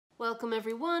Welcome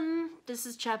everyone. This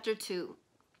is chapter 2.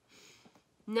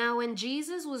 Now when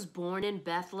Jesus was born in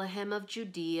Bethlehem of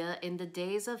Judea in the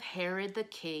days of Herod the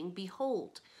king,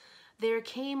 behold, there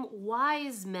came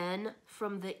wise men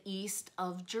from the east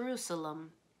of Jerusalem,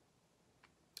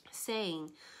 saying,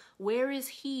 Where is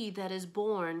he that is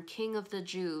born King of the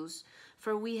Jews?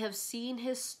 For we have seen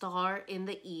his star in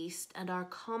the east and are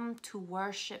come to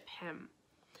worship him.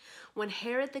 When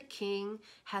Herod the king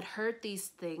had heard these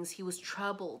things, he was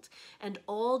troubled, and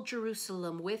all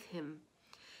Jerusalem with him.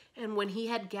 And when he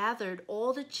had gathered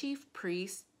all the chief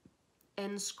priests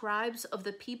and scribes of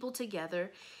the people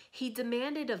together, he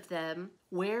demanded of them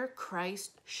where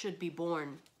Christ should be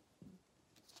born.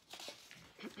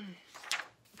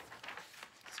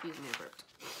 Excuse me, I burped.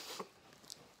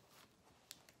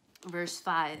 Verse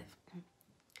 5.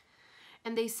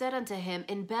 And they said unto him,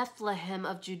 In Bethlehem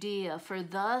of Judea, for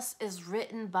thus is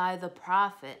written by the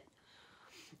prophet,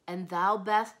 And thou,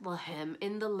 Bethlehem,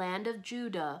 in the land of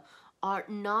Judah, art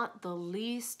not the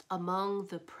least among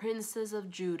the princes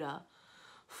of Judah,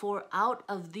 for out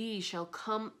of thee shall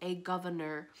come a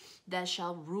governor that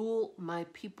shall rule my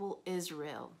people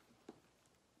Israel.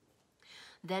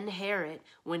 Then Herod,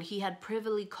 when he had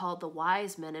privily called the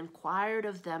wise men, inquired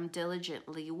of them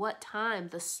diligently what time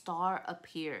the star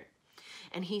appeared.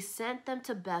 And he sent them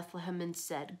to Bethlehem and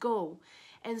said, Go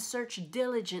and search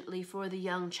diligently for the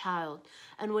young child,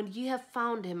 and when ye have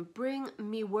found him, bring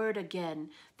me word again,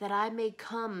 that I may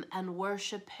come and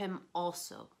worship him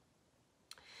also.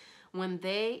 When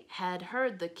they had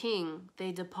heard the king,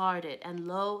 they departed, and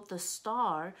lo, the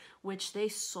star which they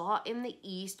saw in the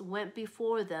east went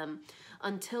before them,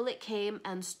 until it came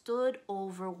and stood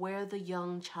over where the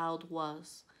young child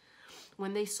was.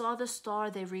 When they saw the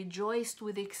star, they rejoiced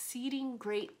with exceeding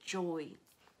great joy.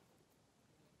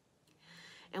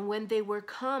 And when they were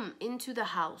come into the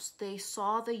house, they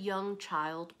saw the young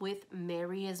child with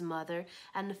Mary his mother,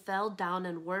 and fell down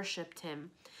and worshipped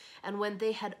him. And when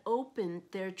they had opened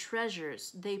their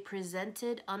treasures, they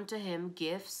presented unto him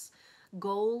gifts,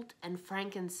 gold and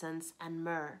frankincense and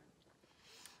myrrh.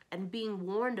 And being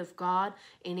warned of God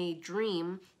in a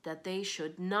dream that they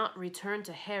should not return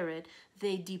to Herod,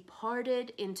 they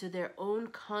departed into their own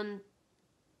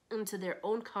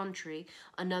country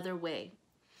another way.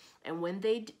 And when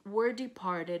they were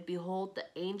departed, behold, the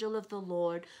angel of the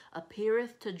Lord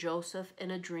appeareth to Joseph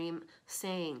in a dream,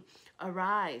 saying,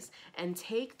 Arise, and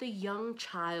take the young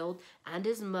child and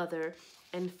his mother,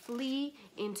 and flee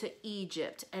into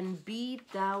Egypt, and be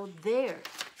thou there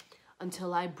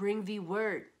until I bring thee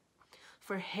word.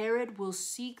 For Herod will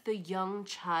seek the young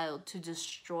child to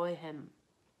destroy him.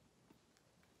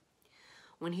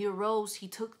 When he arose, he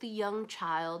took the young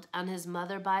child and his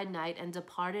mother by night and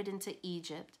departed into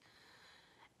Egypt,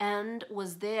 and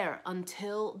was there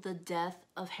until the death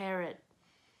of Herod,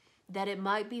 that it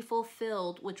might be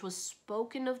fulfilled which was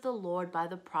spoken of the Lord by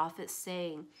the prophet,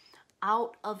 saying,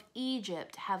 Out of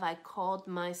Egypt have I called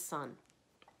my son.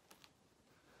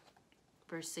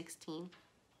 Verse 16.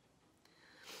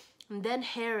 And then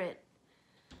Herod,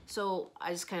 so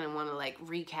I just kind of want to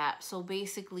recap. So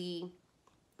basically,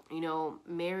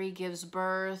 Mary gives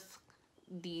birth.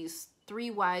 These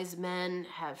 3 wise men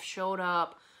have showed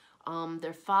up.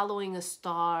 They're following a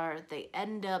star. They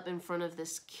end up in front of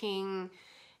this king.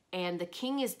 And the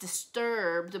king is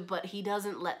disturbed, but he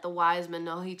doesn't let the wise men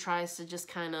know. He tries to just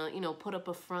kind of, put up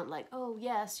a front like, oh,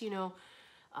 yes,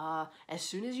 as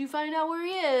soon as you find out where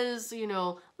he is,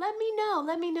 let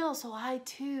me know so I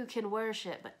too can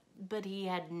worship. But he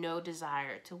had no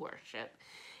desire to worship.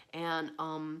 And,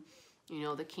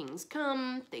 the kings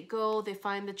come, they go, they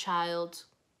find the child,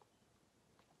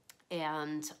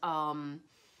 and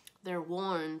they're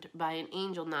warned by an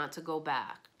angel not to go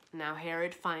back. Now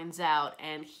Herod finds out,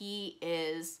 and he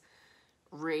is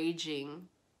raging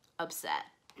upset.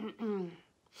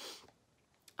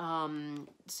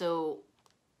 So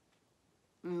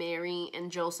Mary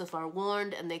and Joseph are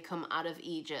warned, and they come out of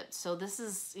Egypt. So this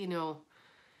is,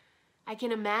 I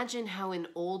can imagine how in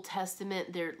Old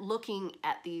Testament they're looking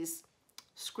at these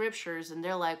scriptures and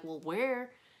they're like, well,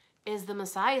 where is the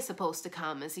Messiah supposed to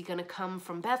come? Is he going to come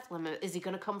from Bethlehem? Is he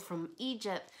going to come from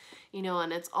Egypt?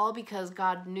 And it's all because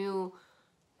God knew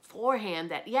beforehand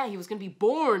that, yeah, he was going to be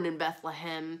born in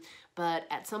Bethlehem, but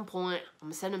at some point I'm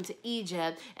going to send him to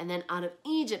Egypt, and then out of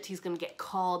Egypt he's going to get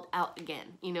called out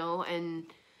again, and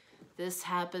this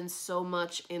happens so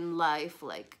much in life.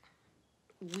 Like,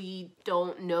 we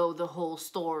don't know the whole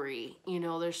story,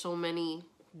 there's so many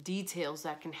details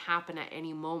that can happen at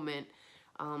any moment,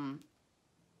 and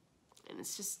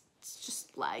it's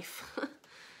just life.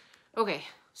 Okay,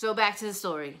 so back to the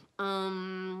story.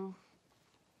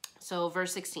 So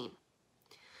verse 16.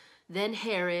 Then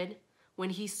Herod,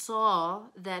 when he saw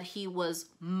that he was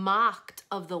mocked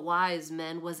of the wise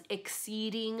men, was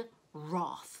exceeding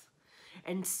wroth,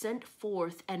 and sent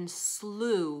forth and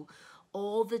slew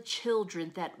all the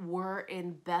children that were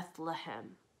in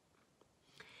Bethlehem,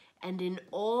 and in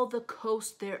all the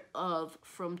coast thereof,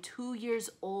 from 2 years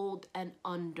old and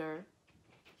under,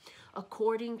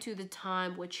 according to the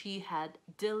time which he had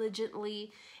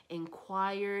diligently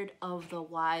inquired of the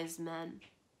wise men.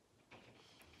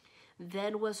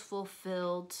 Then was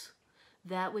fulfilled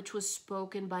that which was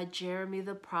spoken by Jeremy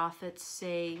the prophet,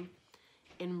 saying,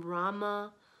 in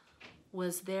Ramah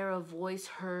was there a voice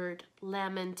heard,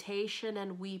 lamentation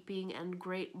and weeping and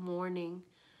great mourning,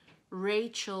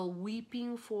 Rachel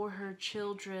weeping for her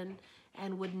children,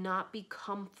 and would not be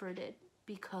comforted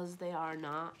because they are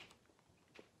not.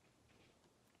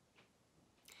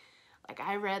 Like,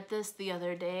 I read this the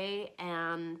other day,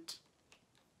 and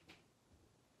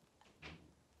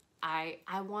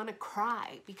I want to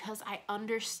cry, because I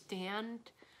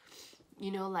understand,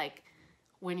 you know, like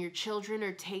when your children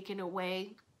are taken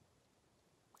away,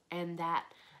 and that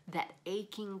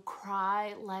aching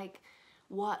cry, like,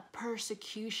 what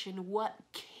persecution, what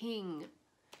king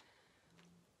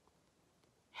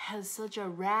has such a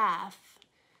wrath,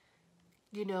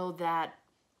 you know, that,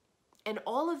 and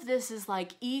all of this is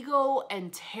like ego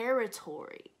and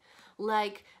territory.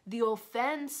 Like, the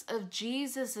offense of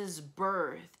Jesus's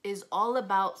birth is all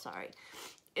about,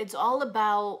 it's all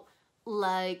about,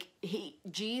 like,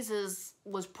 Jesus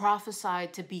was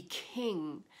prophesied to be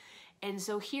king. And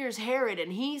so here's Herod,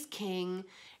 and he's king,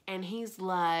 and he's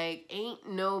like, ain't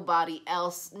nobody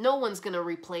else, no one's gonna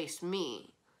replace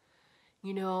me,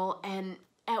 you know. And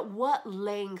at what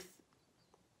length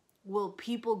will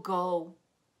people go,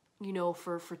 you know,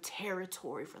 for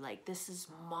territory, for like, this is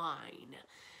mine,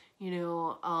 you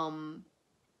know,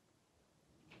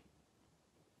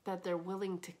 that they're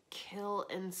willing to kill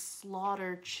and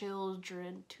slaughter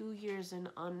children 2 years and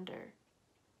under.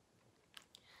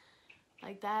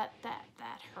 Like, that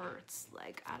hurts.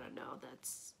 Like, I don't know,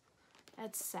 that's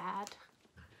sad.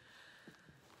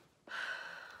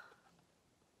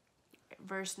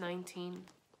 Verse 19.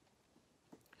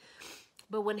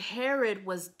 But when Herod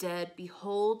was dead,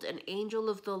 behold, an angel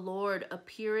of the Lord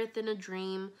appeareth in a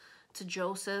dream to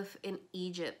Joseph in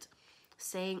Egypt,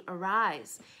 saying,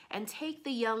 arise, and take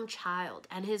the young child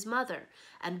and his mother,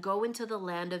 and go into the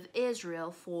land of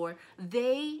Israel, for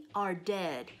they are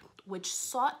dead which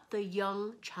sought the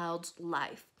young child's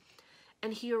life.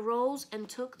 And he arose and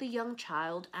took the young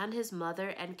child and his mother,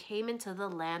 and came into the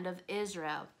land of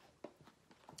Israel.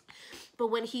 But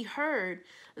when he heard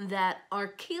that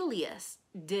Archelaus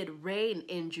did reign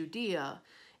in Judea,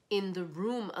 in the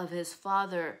room of his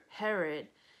father Herod,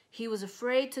 he was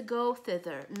afraid to go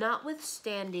thither.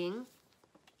 Notwithstanding,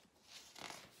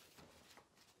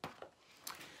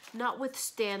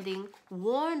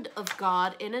 warned of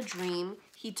God in a dream,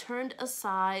 he turned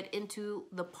aside into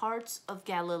the parts of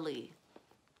Galilee.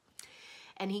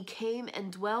 And he came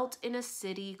and dwelt in a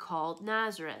city called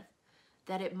Nazareth,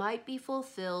 that it might be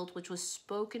fulfilled which was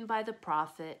spoken by the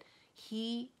prophet,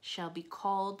 he shall be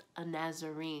called a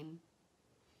Nazarene.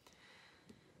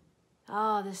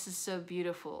 Oh, this is so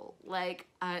beautiful. Like,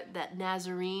 that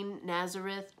Nazarene,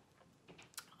 Nazareth,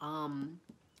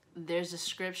 there's a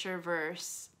scripture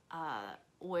verse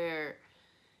where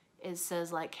it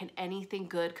says, like, can anything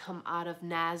good come out of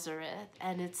Nazareth?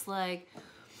 And it's like,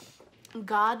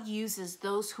 God uses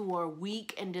those who are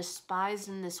weak and despised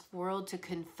in this world to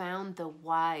confound the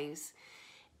wise.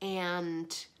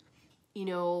 And, you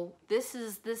know, this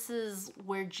is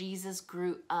where Jesus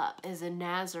grew up, is in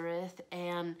Nazareth.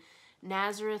 And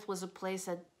Nazareth was a place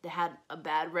that had a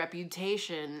bad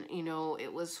reputation. You know,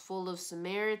 it was full of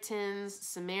Samaritans.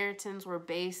 Samaritans were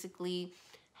basically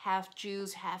half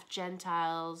Jews, half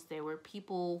Gentiles. They were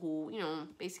people who, you know,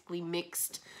 basically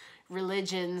mixed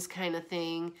religions kind of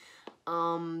thing.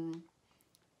 And,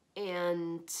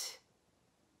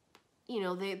 you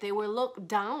know, they were looked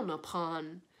down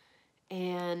upon.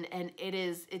 And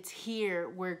it's here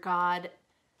where God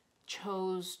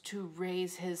chose to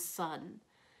raise his son,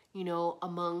 you know,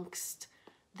 amongst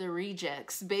the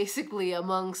rejects, basically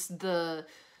amongst the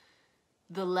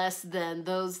less than,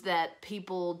 those that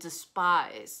people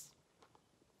despise.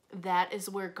 That is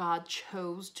where God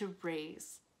chose to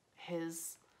raise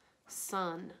his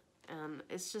son. And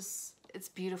it's just, it's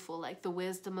beautiful. Like, the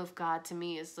wisdom of God to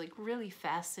me is like really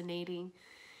fascinating.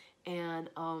 And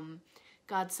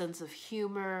God's sense of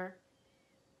humor,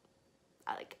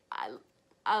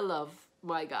 I love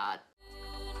my God.